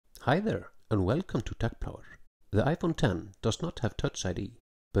Hi there, and welcome to TechPlower. The iPhone X does not have Touch ID,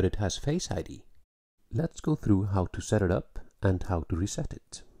 but it has Face ID. Let's go through how to set it up and how to reset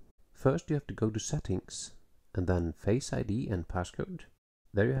it. First you have to go to Settings, and then Face ID and Passcode.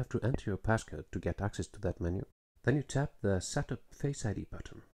 There you have to enter your passcode to get access to that menu. Then you tap the Set up Face ID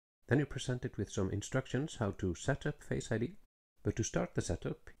button. Then you're presented with some instructions how to set up Face ID. But to start the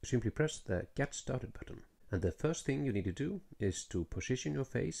setup, you simply press the Get Started button. And the first thing you need to do is to position your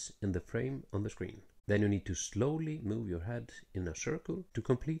face in the frame on the screen. Then you need to slowly move your head in a circle to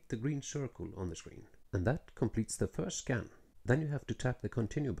complete the green circle on the screen. And that completes the first scan. Then you have to tap the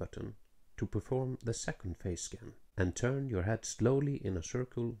Continue button to perform the second face scan and turn your head slowly in a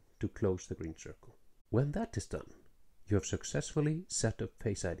circle to close the green circle. When that is done, you have successfully set up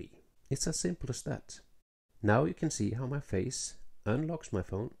Face ID. It's as simple as that. Now you can see how my face unlocks my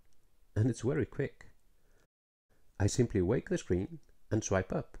phone, and it's very quick. I simply wake the screen and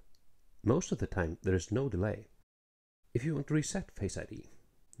swipe up. Most of the time there is no delay. If you want to reset Face ID,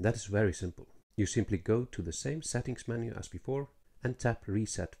 that is very simple. You simply go to the same settings menu as before and tap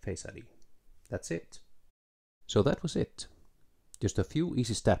Reset Face ID. That's it. So that was it. Just a few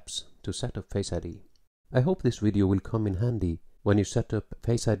easy steps to set up Face ID. I hope this video will come in handy when you set up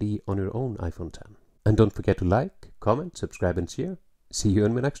Face ID on your own iPhone X. And don't forget to like, comment, subscribe and share. See you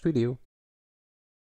in my next video.